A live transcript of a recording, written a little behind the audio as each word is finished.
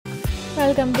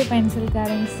Welcome to Pencil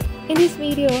Currents. In this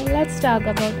video, let's talk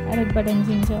about red button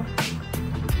ginger,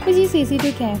 which is easy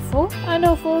to care for and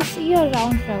offers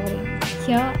year-round flowering.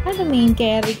 Here are the main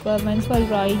care requirements for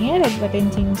growing a red button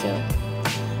ginger.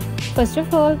 First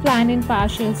of all, plant in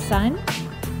partial sun,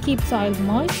 keep soil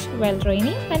moist, well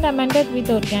draining and amended with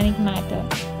organic matter.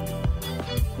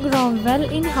 Grow well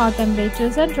in hot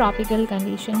temperatures and tropical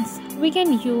conditions. We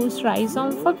can use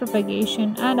rhizome for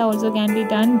propagation and also can be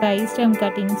done by stem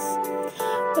cuttings.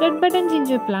 Red button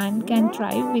ginger plant can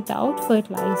thrive without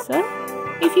fertilizer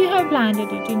if you have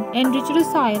planted it in enriched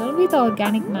soil with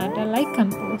organic matter like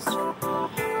compost.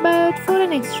 But for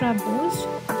an extra boost,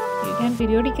 you can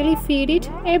periodically feed it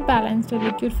a balanced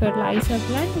liquid fertilizer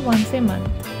plant once a month.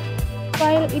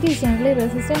 While it is generally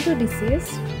resistant to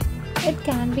disease, it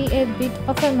can be a bit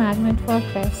of a magnet for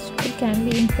pests. It can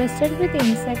be infested with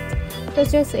insects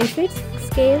such as aphids,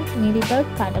 scale, mealybug,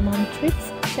 cardamom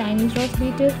thrips, Chinese rose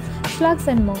beetle, slugs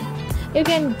and more. You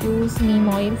can use neem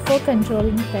oil for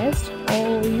controlling pests,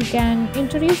 or you can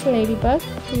introduce ladybug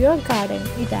to your garden.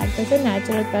 It acts as a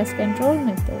natural pest control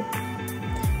method.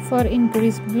 For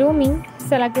increased blooming,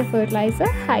 select a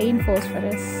fertilizer high in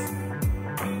phosphorus.